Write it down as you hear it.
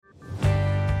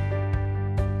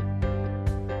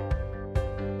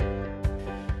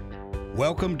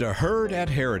Welcome to Heard at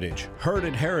Heritage. Heard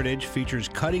at Heritage features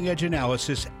cutting-edge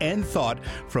analysis and thought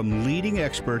from leading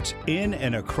experts in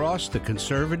and across the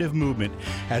conservative movement,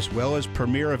 as well as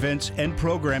premier events and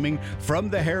programming from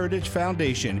the Heritage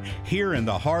Foundation here in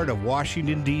the heart of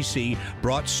Washington, D.C.,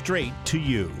 brought straight to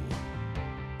you.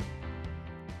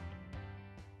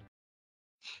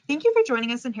 Thank you for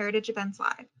joining us in Heritage Events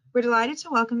Live. We're delighted to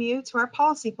welcome you to our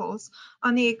policy polls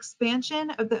on the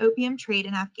expansion of the opium trade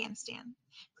in Afghanistan.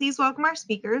 Please welcome our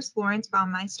speakers, Lawrence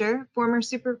Baumeister, former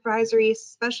Supervisory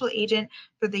Special Agent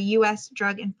for the U.S.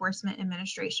 Drug Enforcement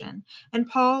Administration, and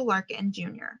Paul Larkin,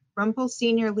 Jr., Rumpel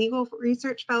Senior Legal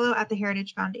Research Fellow at the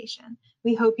Heritage Foundation.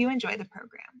 We hope you enjoy the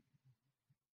program.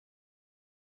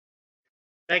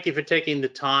 Thank you for taking the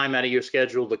time out of your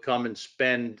schedule to come and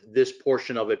spend this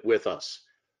portion of it with us.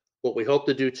 What we hope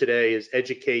to do today is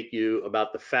educate you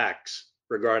about the facts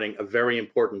regarding a very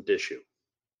important issue.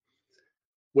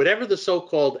 Whatever the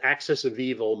so-called axis of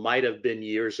evil might have been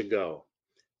years ago,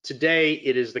 today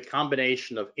it is the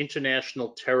combination of international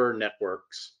terror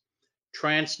networks,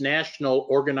 transnational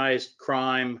organized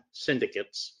crime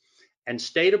syndicates, and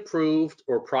state-approved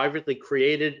or privately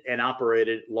created and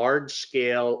operated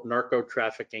large-scale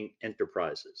narco-trafficking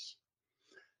enterprises.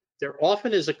 There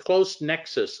often is a close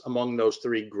nexus among those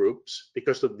three groups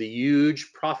because of the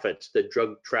huge profits that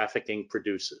drug trafficking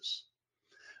produces.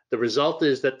 The result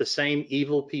is that the same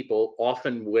evil people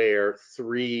often wear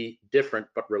three different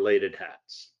but related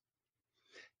hats.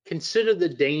 Consider the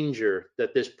danger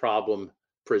that this problem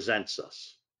presents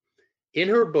us. In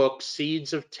her book,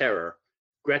 Seeds of Terror,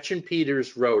 Gretchen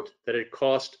Peters wrote that it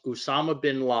cost Osama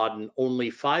bin Laden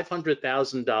only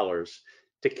 $500,000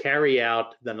 to carry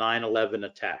out the 9/11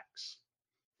 attacks.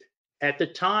 At the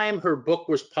time her book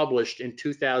was published in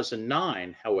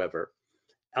 2009, however,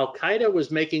 Al-Qaeda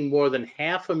was making more than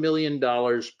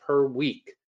 $500,000 per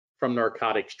week from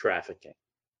narcotics trafficking.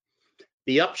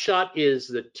 The upshot is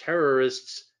that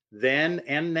terrorists then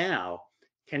and now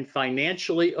can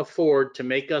financially afford to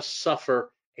make us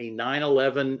suffer a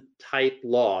 9/11 type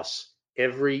loss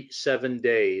every 7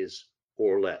 days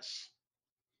or less.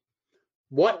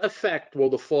 What effect will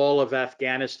the fall of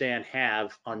Afghanistan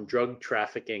have on drug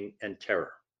trafficking and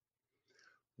terror?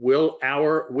 Will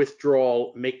our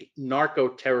withdrawal make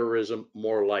narco-terrorism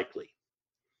more likely?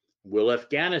 Will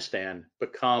Afghanistan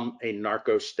become a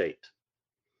narco state?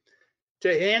 To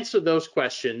answer those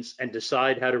questions and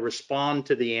decide how to respond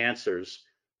to the answers,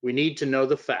 we need to know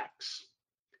the facts.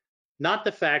 Not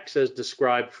the facts as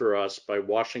described for us by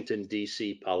Washington,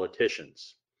 D.C.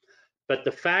 politicians, but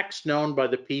the facts known by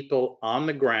the people on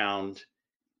the ground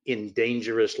in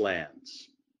dangerous lands.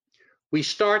 We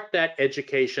start that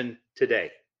education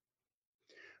today.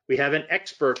 We have an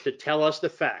expert to tell us the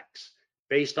facts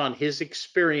based on his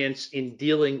experience in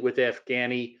dealing with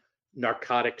Afghani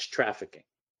narcotics trafficking.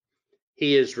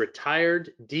 He is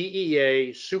retired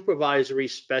DEA Supervisory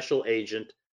Special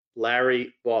Agent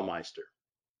Larry Baumeister.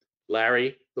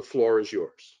 Larry, the floor is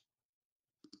yours.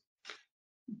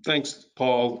 Thanks,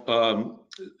 Paul.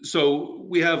 So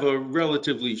we have a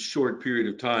relatively short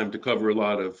period of time to cover a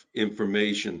lot of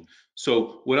information.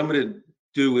 So what I'm going to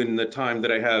do in the time that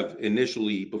I have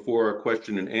initially before our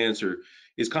question and answer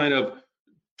is kind of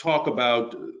talk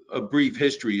about a brief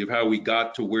history of how we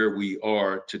got to where we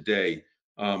are today,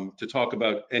 to talk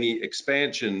about any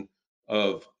expansion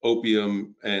of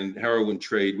opium and heroin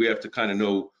trade. We have to kind of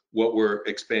know what we're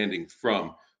expanding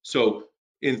from. So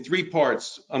in three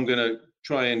parts, I'm going to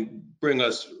try and bring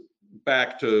us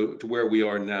back to where we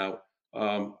are now.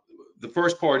 The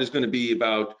first part is going to be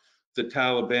about the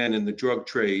Taliban and the drug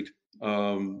trade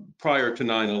prior to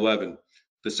 9/11.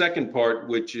 The second part,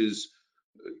 which is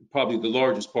probably the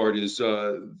largest part, is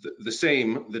the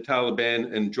same, the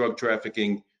Taliban and drug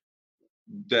trafficking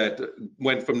that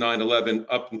went from 9/11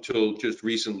 up until just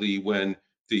recently when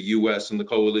the U.S. and the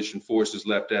coalition forces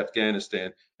left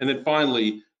Afghanistan. And then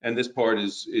finally, and this part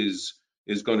is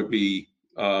going to be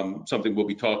something we'll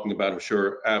be talking about, I'm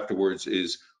sure, afterwards,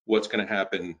 is what's going to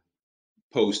happen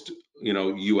post,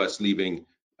 U.S. leaving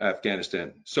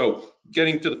Afghanistan. So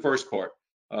getting to the first part.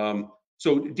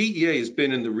 So DEA has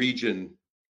been in the region,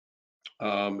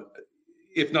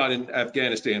 if not in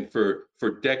Afghanistan, for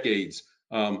decades.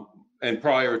 And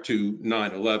prior to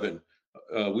 9/11,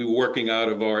 we were working out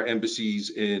of our embassies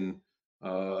in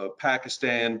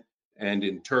Pakistan and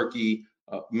in Turkey,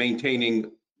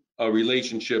 maintaining a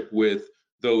relationship with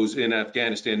those in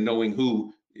Afghanistan, knowing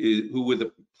who were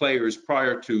the players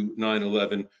prior to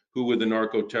 9/11, who were the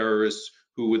narco terrorists,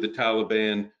 who were the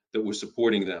Taliban that were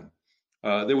supporting them.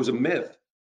 There was a myth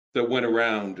that went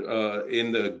around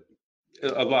in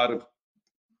a lot of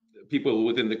people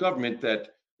within the government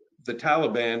that the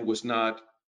Taliban was not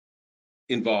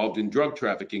involved in drug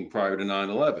trafficking prior to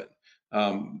 9/11.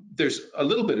 There's a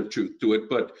little bit of truth to it,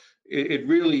 but it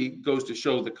really goes to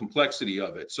show the complexity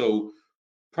of it. So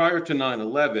prior to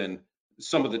 9/11,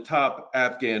 some of the top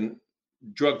Afghan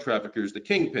drug traffickers, the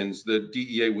kingpins, the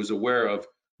DEA was aware of,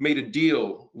 made a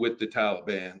deal with the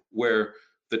Taliban where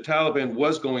the Taliban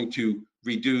was going to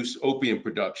reduce opium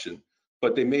production,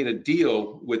 but they made a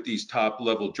deal with these top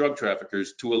level drug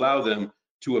traffickers to allow them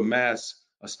to amass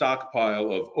a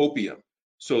stockpile of opium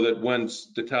so that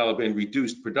once the Taliban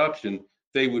reduced production,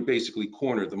 they would basically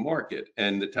corner the market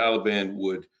and the Taliban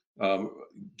would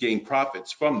gain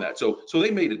profits from that. So they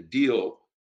made a deal,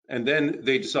 and then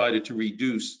they decided to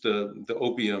reduce the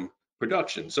opium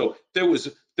production. So there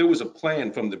was a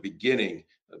plan from the beginning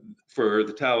for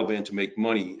the Taliban to make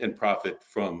money and profit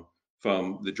from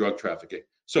the drug trafficking.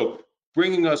 So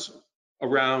bringing us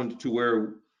around to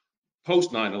where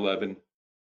post 9/11,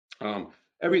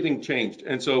 everything changed.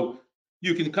 And so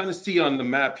you can kind of see on the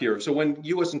map here. So when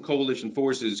U.S. and coalition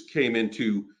forces came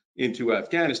into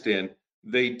Afghanistan,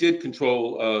 they did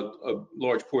control a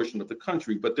large portion of the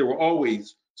country, but there were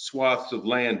always swaths of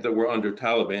land that were under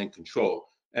Taliban control.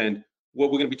 And what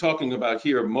we're going to be talking about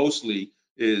here mostly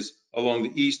is along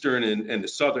the eastern and the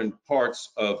southern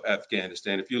parts of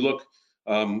Afghanistan. If you look,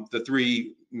 the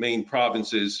three main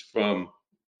provinces from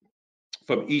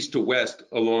east to west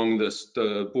along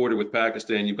the border with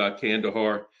Pakistan, you've got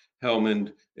Kandahar,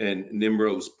 Helmand, and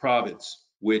Nimroz province,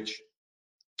 which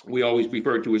we always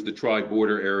refer to as the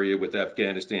tri-border area with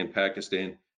Afghanistan,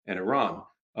 Pakistan, and Iran.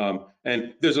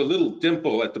 And there's a little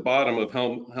dimple at the bottom of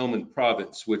Helmand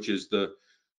province, which is the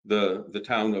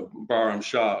town of Baram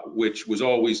Shah, which was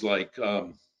always like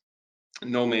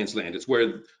no man's land. It's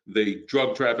where the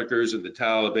drug traffickers and the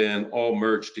Taliban all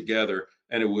merged together,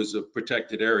 and it was a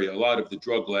protected area. A lot of the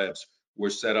drug labs were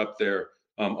set up there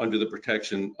under the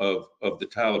protection of the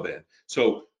Taliban.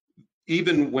 So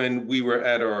even when we were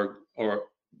at our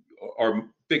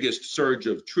biggest surge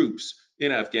of troops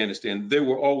in Afghanistan, there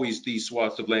were always these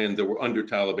swaths of land that were under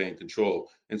Taliban control.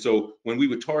 And so when we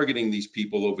were targeting these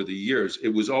people over the years, it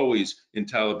was always in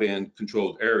Taliban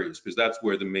controlled areas because that's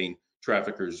where the main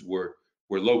traffickers were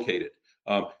located.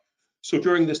 So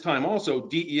during this time also,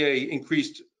 DEA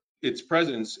increased its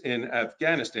presence in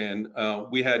Afghanistan.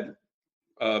 We had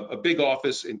a big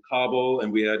office in Kabul,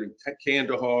 and we had in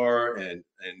Kandahar and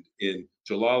in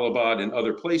Jalalabad and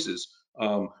other places.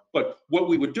 But what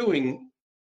we were doing,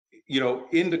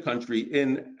 in the country,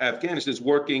 in Afghanistan, is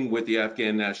working with the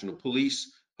Afghan National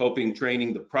Police, helping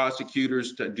training the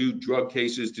prosecutors to do drug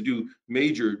cases, to do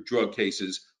major drug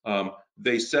cases.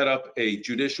 They set up a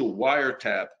judicial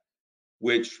wiretap,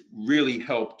 which really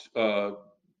helped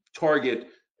target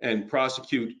and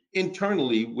prosecute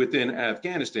internally within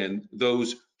Afghanistan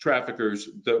those traffickers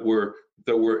that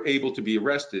were able to be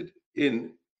arrested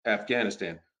in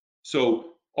Afghanistan.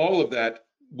 So all of that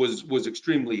was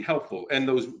extremely helpful. And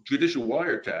those judicial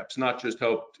wiretaps not just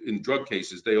helped in drug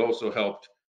cases, they also helped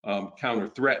counter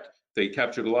threat. They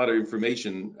captured a lot of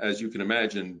information. As you can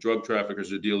imagine, drug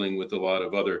traffickers are dealing with a lot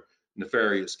of other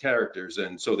nefarious characters.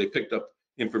 And so they picked up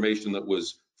information that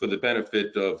was for the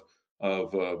benefit of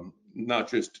not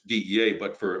just DEA,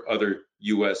 but for other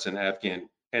US and Afghan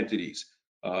entities.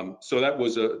 So that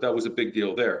was a big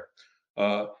deal there.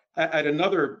 At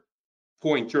another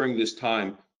point during this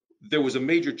time, there was a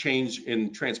major change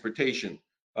in transportation.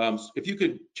 If you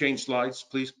could change slides,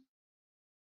 please.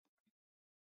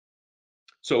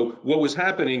 So what was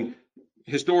happening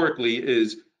historically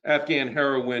is Afghan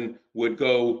heroin would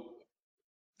go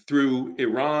through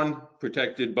Iran,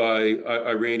 protected by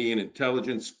Iranian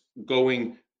intelligence,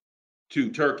 going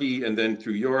to Turkey and then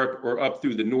through Europe, or up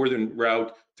through the northern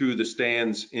route through the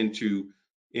stands into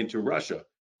Russia.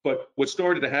 But what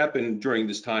started to happen during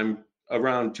this time,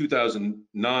 around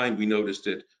 2009, we noticed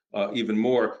it even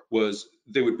more, was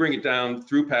they would bring it down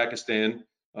through Pakistan.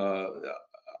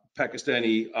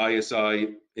 Pakistani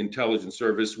ISI intelligence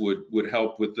service would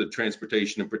help with the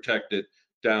transportation and protect it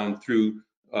down to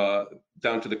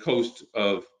the coast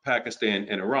of Pakistan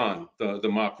and Iran, the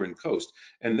Makran coast.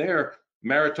 And there,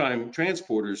 maritime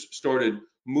transporters started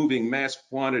moving mass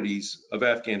quantities of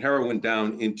Afghan heroin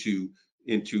down into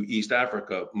East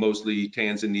Africa, mostly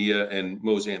Tanzania and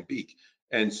Mozambique.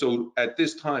 And so at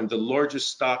this time, the largest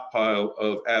stockpile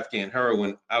of Afghan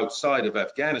heroin outside of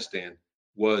Afghanistan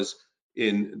was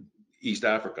in East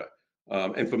Africa.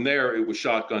 And from there, it was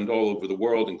shotgunned all over the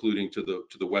world, including to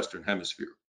the Western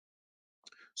Hemisphere.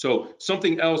 So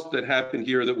something else that happened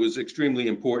here that was extremely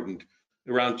important,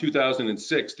 around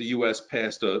 2006, the US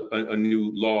passed a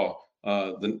new law,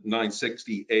 the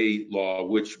 960A law,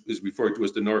 which is referred to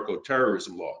as the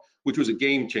narco-terrorism law. which was a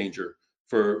game changer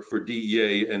for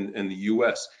DEA and the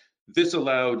US. This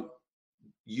allowed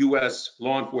US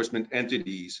law enforcement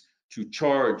entities to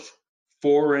charge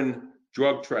foreign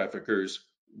drug traffickers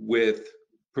with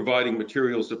providing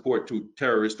material support to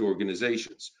terrorist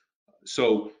organizations.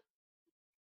 So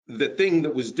the thing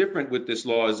that was different with this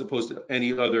law as opposed to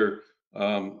any other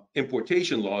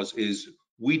importation laws is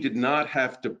we did not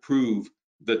have to prove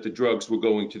that the drugs were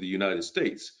going to the United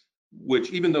States,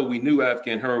 which even though we knew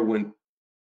Afghan heroin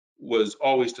was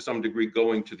always to some degree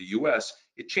going to the US,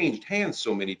 it changed hands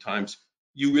so many times,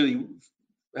 you really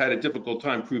had a difficult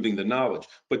time proving the knowledge.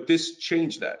 But this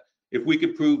changed that. If we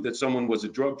could prove that someone was a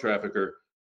drug trafficker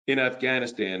in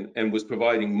Afghanistan and was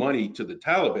providing money to the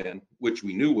Taliban, which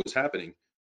we knew was happening,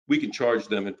 we can charge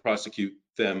them and prosecute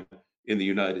them in the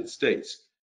United States.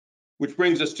 Which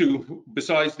brings us to,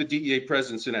 besides the DEA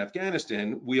presence in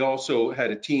Afghanistan, we also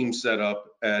had a team set up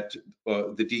at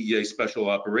the DEA Special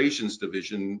Operations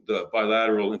Division, the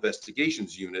Bilateral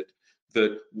Investigations Unit,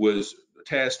 that was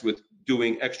tasked with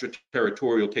doing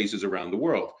extraterritorial cases around the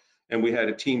world. And we had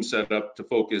a team set up to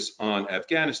focus on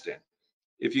Afghanistan.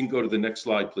 If you can go to the next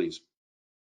slide, please.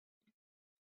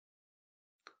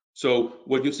 So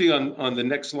what you'll see on the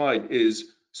next slide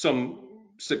is some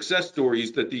success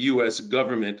stories that the US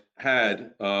government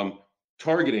had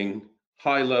targeting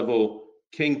high-level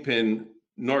kingpin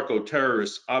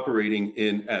narco-terrorists operating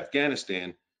in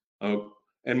Afghanistan.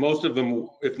 And most of them,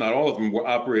 if not all of them, were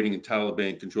operating in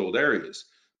Taliban-controlled areas.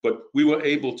 But we were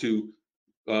able to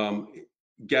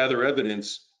gather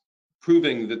evidence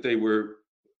proving that they were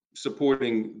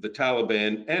supporting the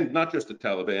Taliban, and not just the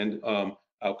Taliban,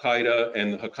 Al-Qaeda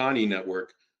and the Haqqani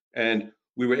network. And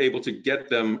we were able to get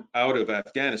them out of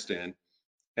Afghanistan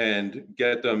and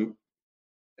get them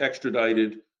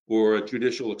extradited or a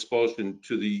judicial expulsion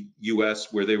to the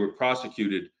US, where they were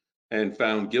prosecuted and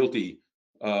found guilty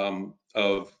of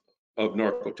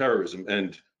narco-terrorism.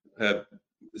 And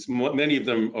many of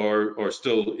them are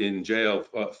still in jail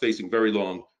facing very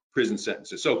long prison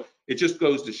sentences. So it just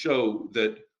goes to show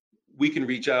that we can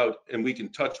reach out and we can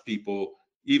touch people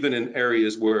even in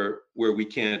areas where we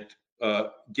can't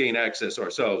gain access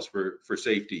ourselves for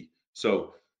safety.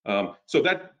 So so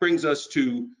that brings us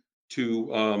to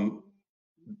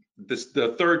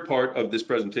the third part of this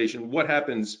presentation. What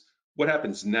happens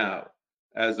now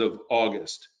as of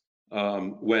August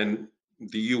when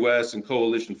the US and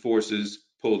coalition forces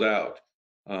pulled out?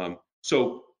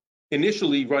 So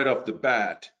initially, right off the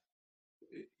bat,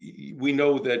 we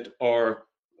know that our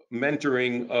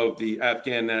mentoring of the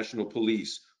Afghan National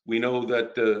Police, we know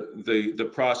that the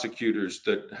prosecutors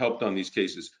that helped on these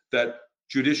cases, that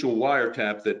judicial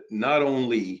wiretap that not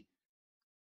only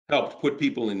helped put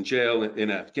people in jail in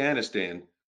Afghanistan,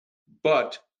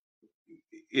 but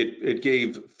it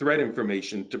gave threat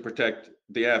information to protect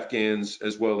the Afghans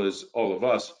as well as all of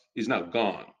us, is now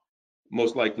gone,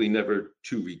 most likely never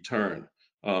to return.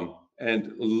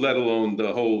 And let alone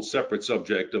the whole separate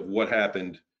subject of what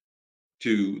happened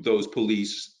to those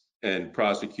police and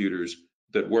prosecutors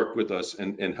that worked with us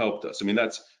and helped us. I mean,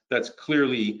 that's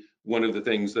clearly one of the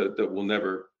things that will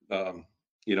never,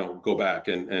 go back.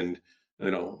 And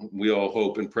we all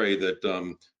hope and pray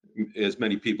that as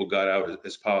many people got out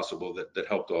as possible that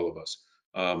helped all of us.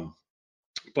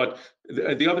 But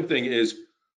the other thing is,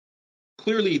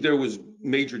 clearly there was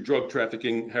major drug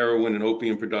trafficking, heroin and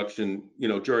opium production,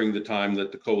 during the time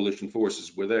that the coalition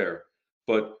forces were there.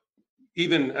 But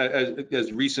even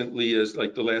as recently as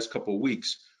like the last couple of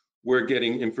weeks, we're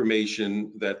getting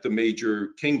information that the major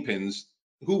kingpins,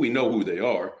 who we know who they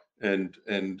are, and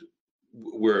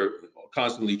we're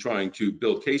constantly trying to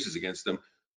build cases against them,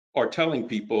 are telling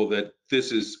people that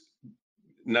this is,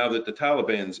 now that the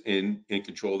Taliban's in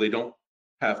control, they don't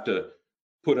have to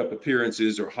put up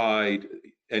appearances or hide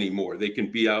anymore. They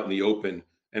can be out in the open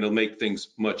and it'll make things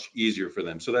much easier for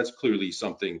them. So that's clearly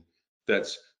something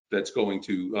that's going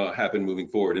to happen moving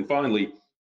forward. And finally,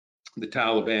 the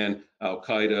Taliban,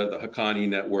 Al-Qaeda, the Haqqani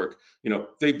network,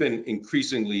 they've been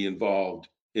increasingly involved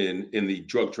in the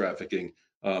drug trafficking,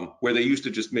 where they used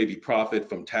to just maybe profit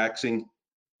from taxing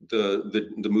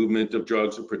the movement of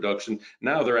drugs or production.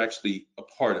 Now they're actually a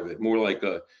part of it, more like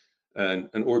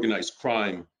an organized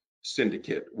crime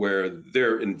syndicate, where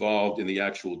they're involved in the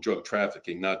actual drug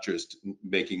trafficking, not just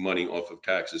making money off of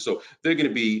taxes. So they're going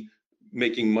to be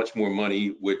making much more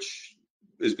money, which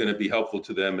is going to be helpful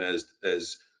to them as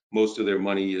most of their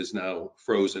money is now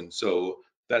frozen. So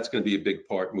that's going to be a big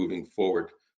part moving forward.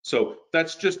 So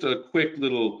that's just a quick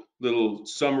little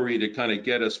summary to kind of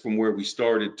get us from where we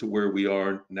started to where we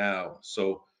are now.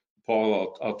 So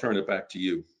Paul, I'll turn it back to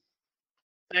you.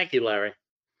 Thank you, Larry.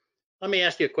 Let me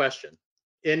ask you a question.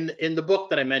 In the book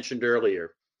that I mentioned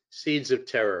earlier, Seeds of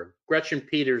Terror, Gretchen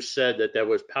Peters said that there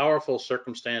was powerful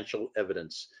circumstantial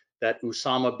evidence that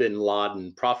Osama bin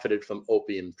Laden profited from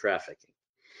opium trafficking.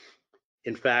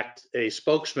 In fact, a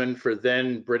spokesman for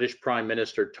then British Prime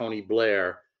Minister Tony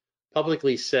Blair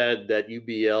publicly said that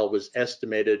UBL was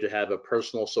estimated to have a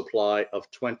personal supply of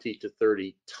 20 to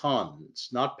 30 tons,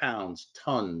 not pounds,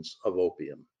 tons of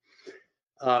opium.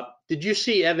 Did you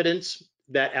see evidence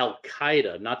that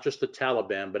Al-Qaeda, not just the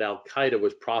Taliban, but Al-Qaeda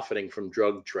was profiting from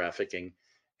drug trafficking?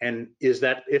 And is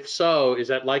that, if so, is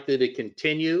that likely to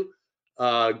continue,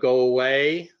 go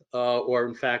away, or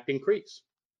in fact increase?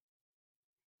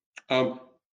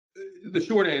 The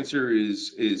short answer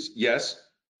is yes.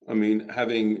 I mean,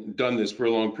 having done this for a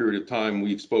long period of time,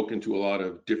 we've spoken to a lot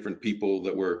of different people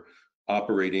that were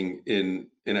operating in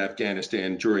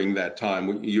Afghanistan during that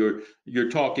time. You're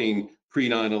talking pre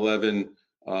 9/11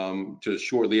 to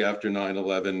shortly after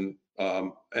 9/11,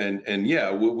 and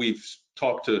yeah, we've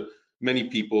talked to many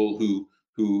people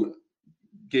who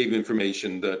gave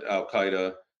information that Al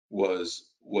Qaeda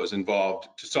was involved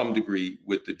to some degree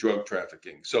with the drug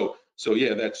trafficking. So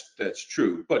yeah, that's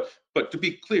true. But to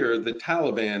be clear, the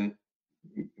Taliban,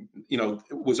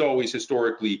 was always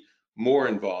historically more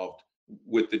involved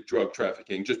with the drug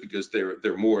trafficking, just because there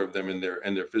are more of them and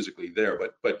they're physically there.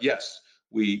 But yes,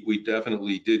 we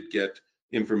definitely did get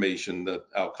information that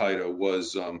Al Qaeda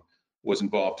was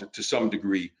involved to some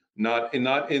degree, not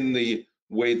in the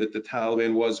way that the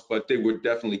Taliban was, but they were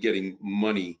definitely getting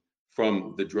money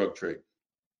from the drug trade.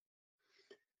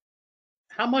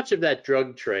 How much of that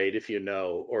drug trade, if you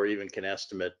know, or even can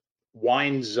estimate,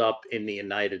 winds up in the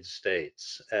United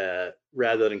States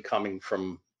rather than coming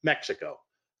from Mexico?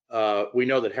 We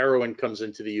know that heroin comes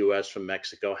into the US from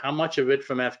Mexico. How much of it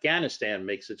from Afghanistan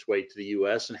makes its way to the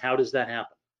US, and how does that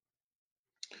happen?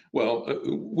 Well,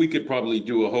 we could probably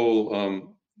do a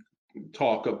whole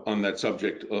talk on that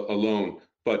subject alone.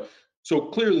 But so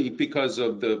clearly, because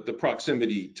of the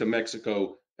proximity to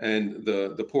Mexico and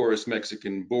the porous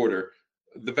Mexican border,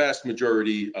 the vast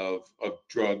majority of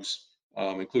drugs,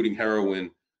 including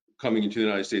heroin, coming into the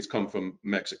United States come from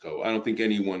Mexico. I don't think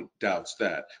anyone doubts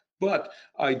that. But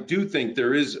I do think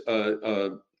there is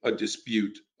a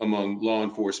dispute among law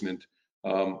enforcement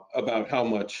about how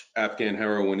much Afghan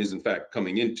heroin is in fact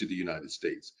coming into the United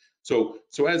States. So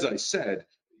as I said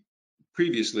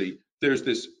previously, there's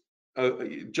this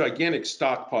gigantic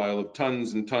stockpile of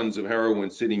tons and tons of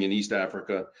heroin sitting in East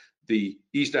Africa. The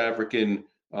East African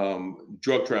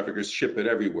drug traffickers ship it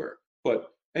everywhere.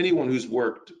 But anyone who's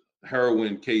worked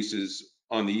heroin cases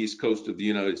on the East Coast of the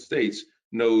United States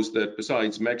knows that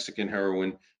besides Mexican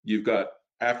heroin, you've got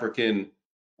African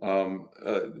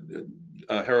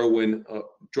heroin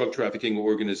drug trafficking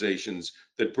organizations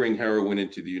that bring heroin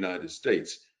into the United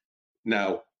States.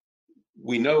 Now,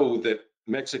 we know that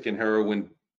Mexican heroin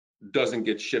doesn't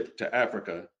get shipped to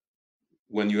Africa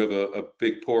when you have a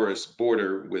big porous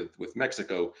border with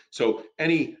Mexico. So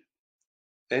any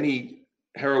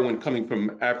heroin coming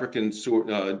from African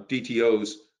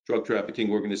DTOs, drug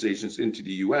trafficking organizations, into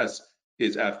the US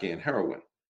is Afghan heroin.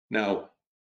 Now,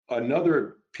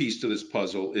 another piece to this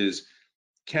puzzle is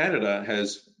Canada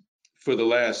has, for the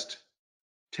last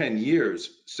 10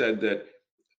 years, said that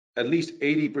at least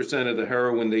 80% of the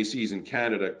heroin they seize in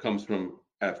Canada comes from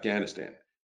Afghanistan,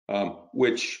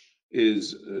 which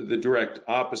is the direct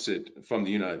opposite from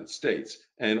the United States.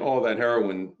 And all that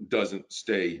heroin doesn't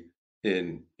stay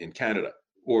in Canada,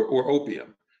 or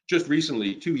opium. Just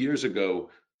recently, 2 years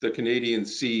ago, the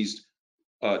Canadians seized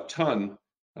a ton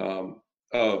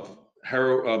of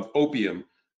opium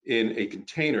in a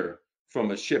container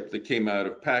from a ship that came out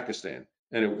of Pakistan,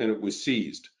 and it was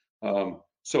seized.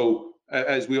 So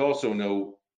as we also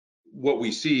know, what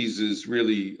we seize is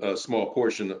really a small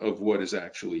portion of what is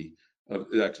actually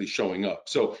showing up.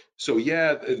 So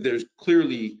yeah, there's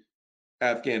clearly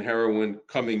Afghan heroin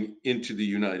coming into the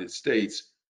United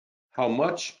States. How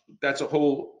much? That's a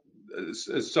whole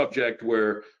subject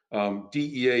where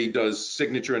DEA does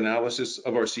signature analysis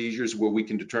of our seizures, where we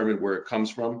can determine where it comes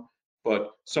from.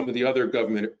 But some of the other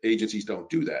government agencies don't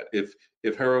do that.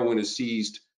 If heroin is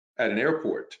seized at an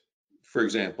airport, for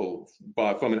example,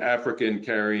 from an African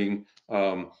carrying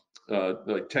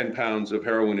like 10 pounds of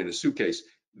heroin in a suitcase,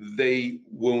 they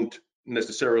won't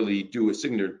necessarily do a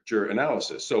signature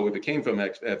analysis. So if it came from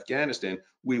Afghanistan,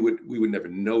 we would never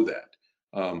know that.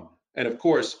 And of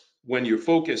course, when you're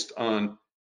focused on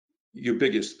your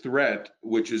biggest threat,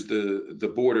 which is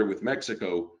the border with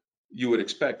Mexico, you would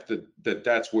expect that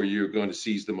that's where you're going to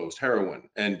seize the most heroin,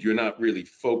 and you're not really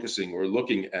focusing or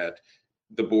looking at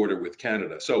the border with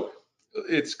Canada. So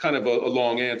it's kind of a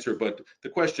long answer, but the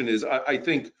question is, I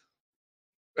think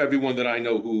everyone that I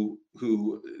know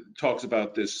who talks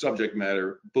about this subject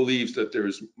matter believes that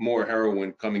there's more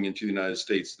heroin coming into the United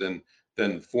States than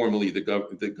formally the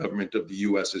government of the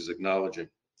U.S. is acknowledging.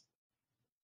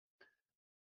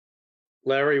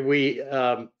 Larry, we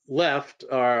left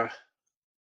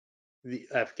the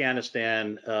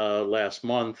Afghanistan last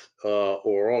month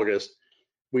or August.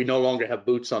 We no longer have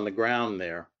boots on the ground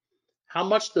there. How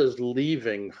much does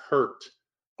leaving hurt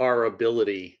our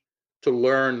ability to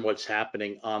learn what's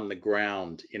happening on the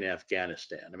ground in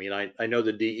Afghanistan? I mean, I know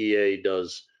the DEA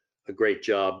does a great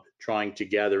job trying to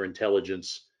gather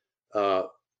intelligence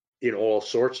in all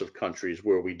sorts of countries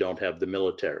where we don't have the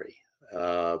military.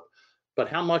 But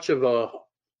how much of a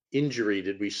injury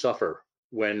did we suffer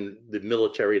when the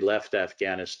military left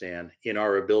Afghanistan in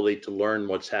our ability to learn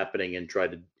what's happening and try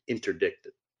to interdict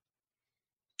it?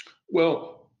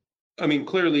 Well, I mean,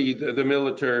 clearly the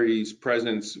military's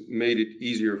presence made it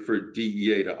easier for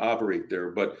DEA to operate there.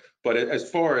 But as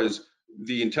far as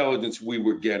the intelligence we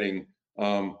were getting,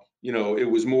 it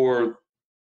was more,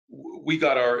 we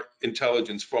got our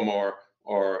intelligence from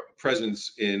our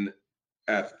presence in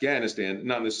Afghanistan,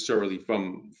 not necessarily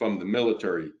from the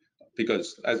military,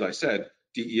 because as I said,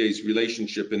 DEA's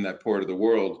relationship in that part of the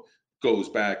world goes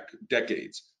back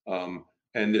decades.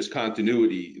 And there's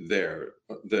continuity there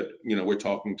that, we're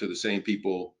talking to the same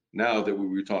people now that we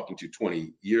were talking to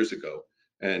 20 years ago.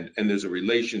 And there's a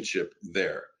relationship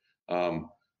there.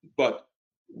 But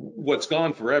what's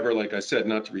gone forever, like I said,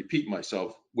 not to repeat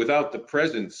myself, without the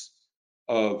presence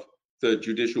of the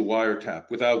judicial wiretap,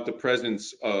 without the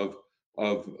presence of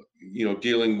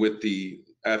dealing with the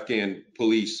Afghan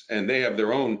police, and they have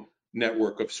their own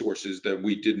network of sources that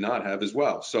we did not have as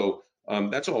well. So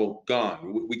that's all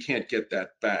gone. We can't get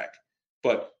that back.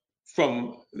 But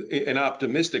from an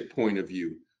optimistic point of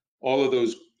view, all of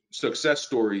those success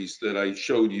stories that I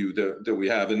showed you that we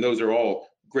have, and those are all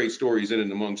great stories in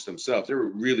and amongst themselves. There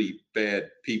were really bad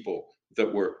people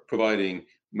that were providing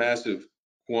massive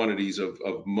quantities of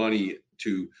money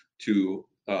to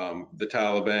the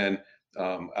Taliban,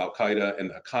 Al Qaeda, and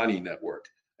the Haqqani network.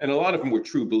 And a lot of them were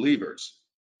true believers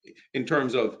in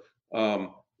terms of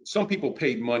some people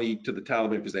paid money to the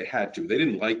Taliban because they had to. They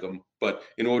didn't like them, but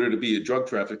in order to be a drug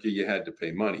trafficker, you had to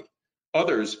pay money.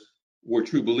 Others were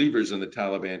true believers in the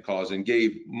Taliban cause and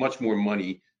gave much more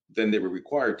money than they were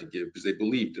required to give because they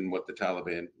believed in what the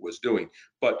Taliban was doing.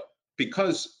 But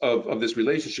because of this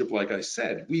relationship, like I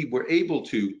said, we were able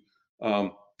to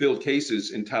build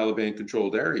cases in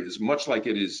Taliban-controlled areas, much like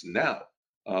it is now.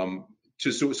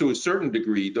 So a certain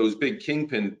degree, those big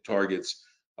kingpin targets,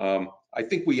 I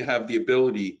think we have the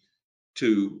ability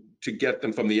to get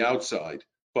them from the outside.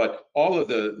 But all of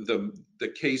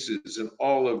the cases and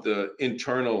all of the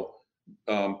internal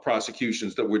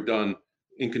prosecutions that were done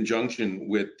in conjunction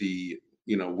with the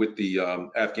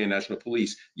Afghan National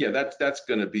Police, yeah, that's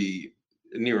going to be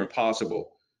near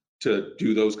impossible to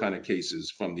do those kind of cases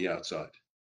from the outside.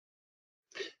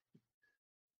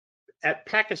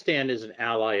 Pakistan is an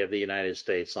ally of the United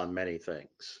States on many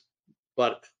things,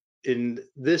 but in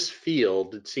this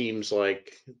field, it seems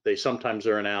like they sometimes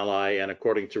are an ally, and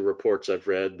according to reports I've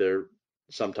read, they're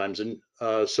sometimes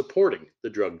supporting the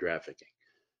drug trafficking.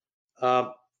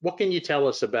 What can you tell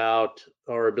us about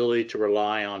our ability to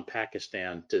rely on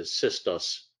Pakistan to assist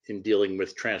us in dealing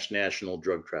with transnational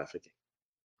drug trafficking?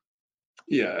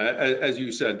 Yeah, as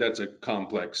you said, that's a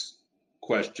complex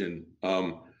question.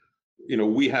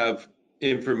 We have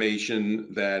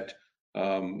information that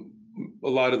a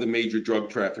lot of the major drug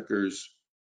traffickers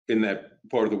in that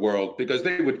part of the world, because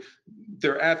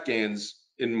they're Afghans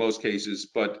in most cases,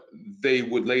 but they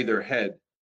would lay their head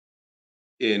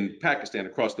in Pakistan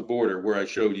across the border, where I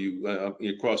showed you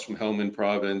across from Helmand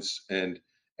province and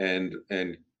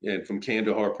from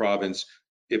Kandahar province.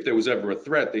 If there was ever a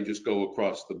threat, they just go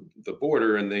across the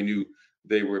border, and they knew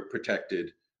they were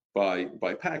protected by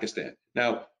Pakistan.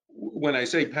 Now, when I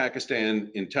say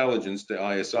Pakistan intelligence,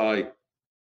 the ISI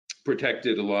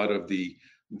protected a lot of the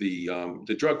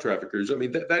drug traffickers. I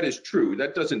mean, that is true.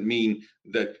 That doesn't mean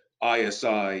that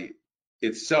ISI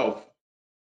itself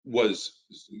was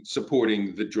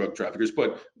supporting the drug traffickers,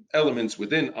 but elements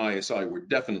within ISI were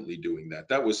definitely doing that.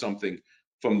 That was something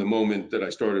from the moment that I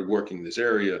started working in this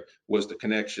area, was the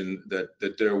connection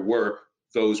that there were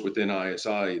those within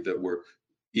ISI that were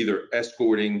either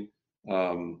escorting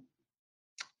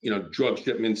drug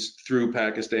shipments through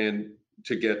Pakistan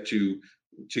to get to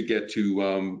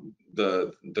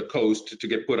the coast, to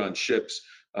get put on ships,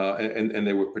 and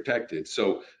they were protected.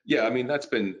 So yeah, I mean, that's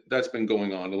been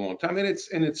going on a long time, and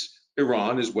it's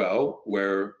Iran as well,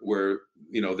 where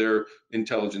their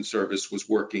intelligence service was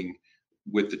working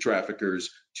the traffickers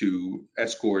to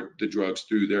escort the drugs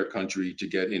through their country to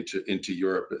get into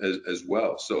Europe as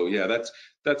well. So yeah,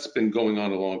 that's been going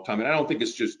on a long time, and I don't think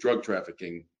it's just drug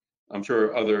trafficking. I'm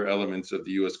sure other elements of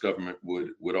the U.S. government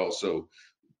would also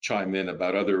chime in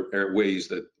about other ways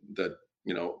that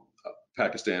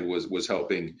Pakistan was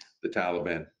helping the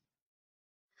Taliban.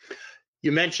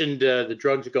 You mentioned the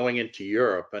drugs going into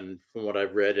Europe, and from what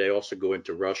I've read, they also go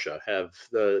into Russia. Have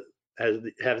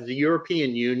the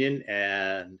European Union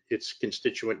and its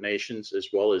constituent nations, as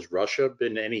well as Russia,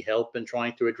 been any help in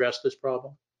trying to address this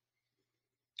problem?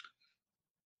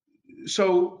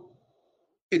 So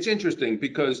it's interesting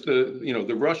because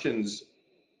the Russians,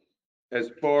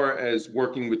 as far as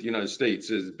working with the United States,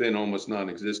 has been almost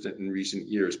non-existent in recent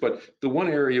years. But the one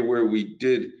area where we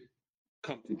did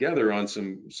come together on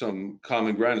some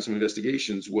common ground and some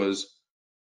investigations was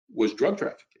drug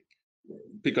trafficking,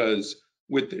 because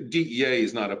with the DEA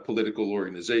is not a political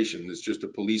organization; it's just a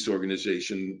police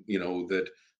organization,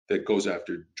 that goes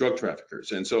after drug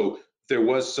traffickers. And so there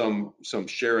was some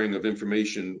sharing of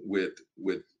information with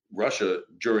Russia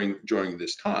during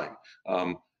this time,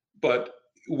 but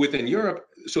within Europe,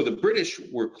 so the British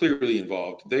were clearly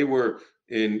involved. They were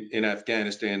in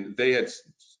Afghanistan.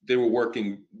 They were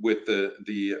working with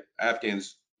the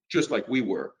Afghans just like we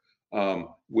were,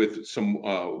 with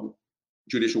some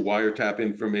judicial wiretap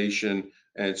information,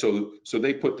 and so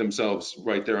they put themselves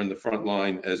right there on the front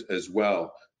line as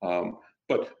well.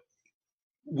 But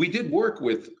we did work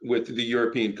with the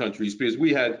European countries because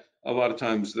we had a lot of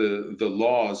times the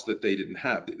laws that they didn't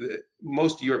have.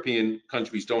 Most European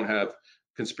countries don't have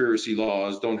conspiracy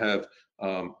laws, don't have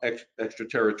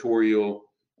extraterritorial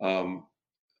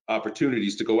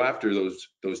opportunities to go after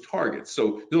those targets.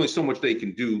 So there's only so much they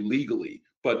can do legally.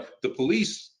 But the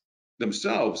police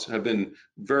themselves have been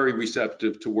very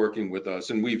receptive to working with us,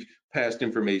 and we've passed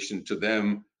information to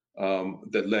them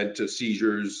that led to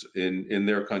seizures in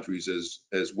their countries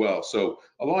as well. So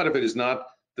a lot of it is not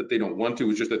that they don't want to;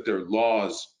 it's just that their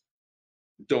laws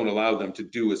don't allow them to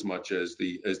do as much as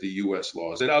the U.S.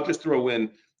 laws. And I'll just throw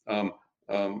in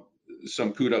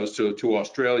some kudos to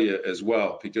Australia as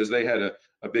well, because they had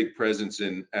a big presence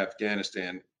in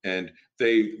Afghanistan, and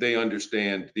they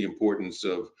understand the importance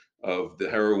of the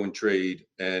heroin trade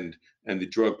and the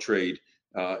drug trade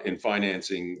in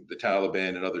financing the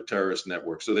Taliban and other terrorist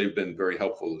networks. So they've been very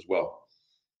helpful as well.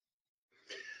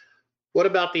 What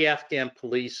about the Afghan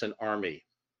police and army?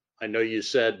 I know you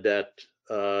said that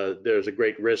there's a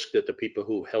great risk that the people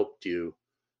who helped you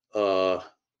are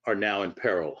now in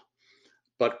peril.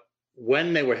 But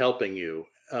when they were helping you,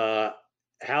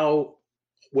 how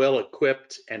well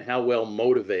equipped and how well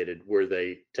motivated were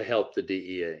they to help the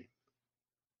DEA?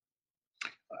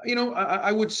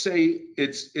 I would say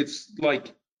it's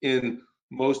like in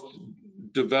most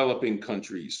developing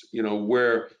countries,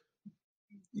 where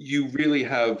you really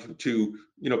have to,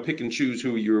 pick and choose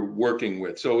who you're working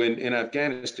with. So in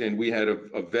Afghanistan, we had a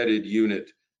vetted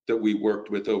unit that we worked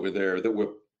with over there that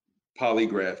were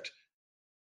polygraphed,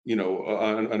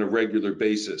 on a regular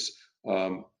basis.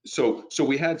 So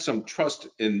we had some trust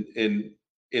in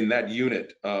that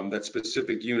unit, that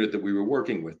specific unit that we were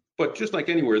working with. But just like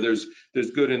anywhere, there's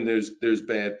good and there's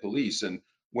bad police. And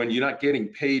when you're not getting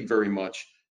paid very much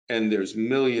and there's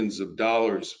millions of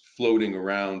dollars floating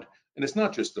around, and it's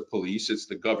not just the police, it's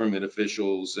the government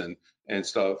officials and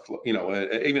stuff,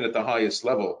 even at the highest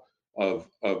level of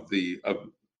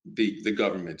the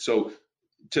government. So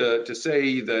to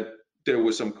say that there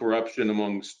was some corruption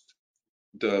amongst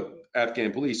the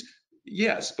Afghan police,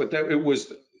 yes, but that it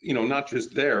was, not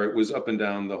just there, it was up and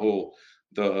down the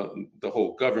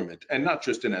whole government, and not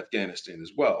just in Afghanistan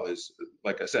as well. As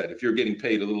like I said, if you're getting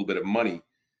paid a little bit of money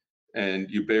and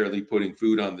you're barely putting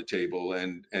food on the table,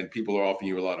 and people are offering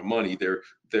you a lot of money, there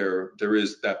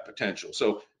is that potential.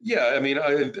 So yeah,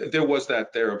 there was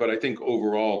that there, but I think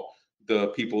overall the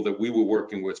people that we were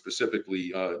working with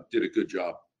specifically did a good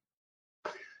job.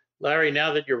 Larry,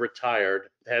 now that you're retired,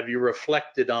 have you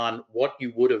reflected on what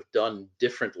you would have done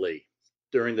differently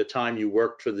during the time you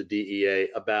worked for the DEA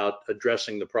about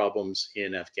addressing the problems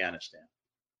in Afghanistan?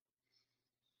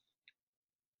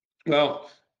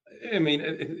 Well,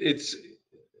 it's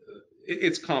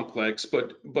complex,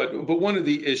 but one of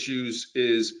the issues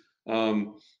is,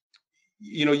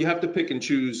 you have to pick and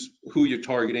choose who you're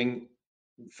targeting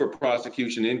for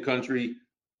prosecution in country,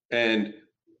 and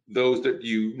those that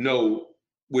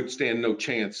would stand no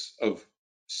chance of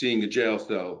seeing a jail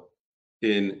cell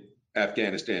in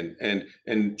Afghanistan,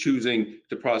 and choosing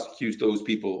to prosecute those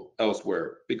people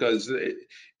elsewhere, because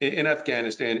in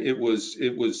Afghanistan it was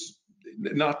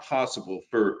not possible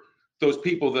for those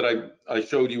people that I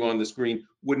showed you on the screen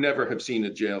would never have seen a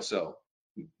jail cell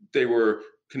they were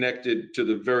connected to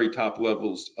the very top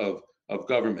levels of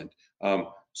government.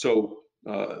 So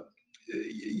that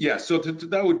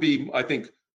would be, I think,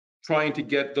 trying to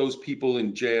get those people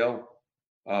in jail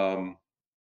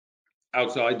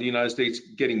outside the United States,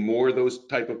 getting more of those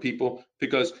type of people,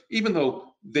 because even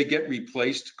though they get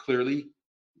replaced clearly,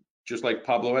 just like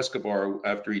Pablo Escobar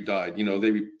after he died,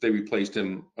 they replaced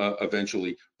him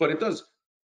eventually, but it does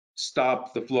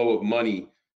stop the flow of money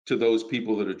to those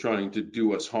people that are trying to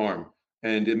do us harm,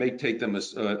 and it may take them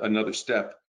another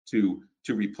step to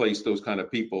replace those kind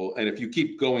of people. And if you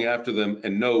keep going after them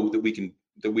and know that we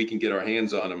can get our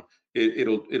hands on them,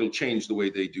 it'll change the way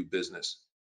they do business.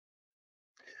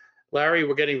 Larry,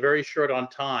 we're getting very short on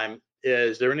time.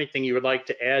 Is there anything you would like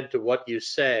to add to what you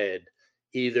said,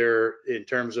 either in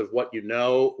terms of what you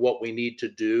know, what we need to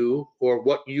do, or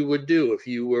what you would do if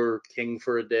you were king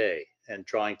for a day and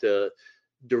trying to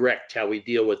direct how we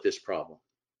deal with this problem?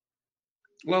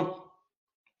 Well,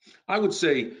 I would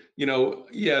say,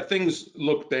 things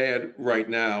look bad right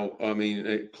now. I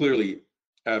mean, clearly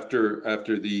after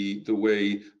the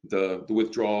way the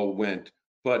withdrawal went,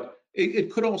 but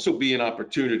it could also be an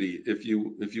opportunity if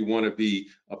you want to be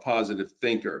a positive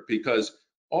thinker, because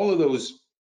all of those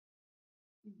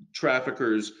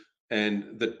traffickers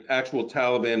and the actual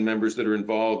Taliban members that are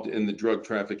involved in the drug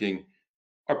trafficking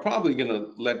are probably going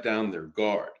to let down their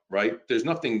guard, right? There's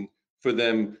nothing for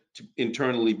them to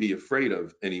internally be afraid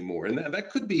of anymore, and that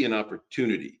could be an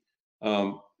opportunity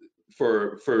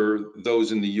for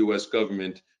those in the U.S.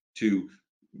 government to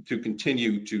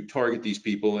continue to target these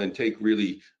people and take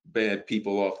really bad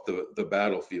people off the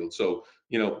battlefield. So,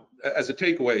 as a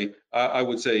takeaway, I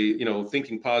would say,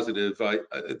 thinking positive,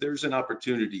 there's an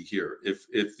opportunity here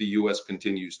if the U.S.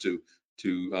 continues to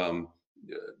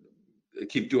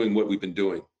keep doing what we've been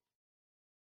doing.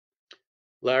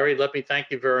 Larry, let me thank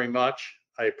you very much.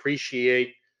 I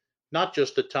appreciate not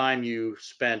just the time you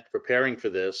spent preparing for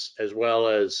this, as well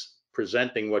as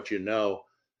presenting what you know,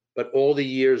 but all the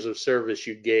years of service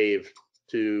you gave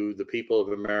to the people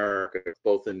of America,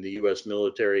 both in the U.S.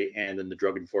 military and in the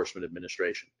Drug Enforcement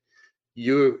Administration.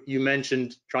 You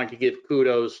mentioned trying to give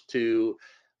kudos to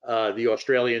the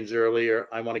Australians earlier.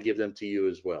 I want to give them to you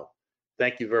as well.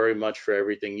 Thank you very much for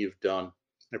everything you've done.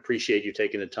 I appreciate you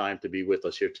taking the time to be with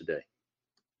us here today.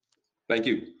 Thank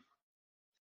you.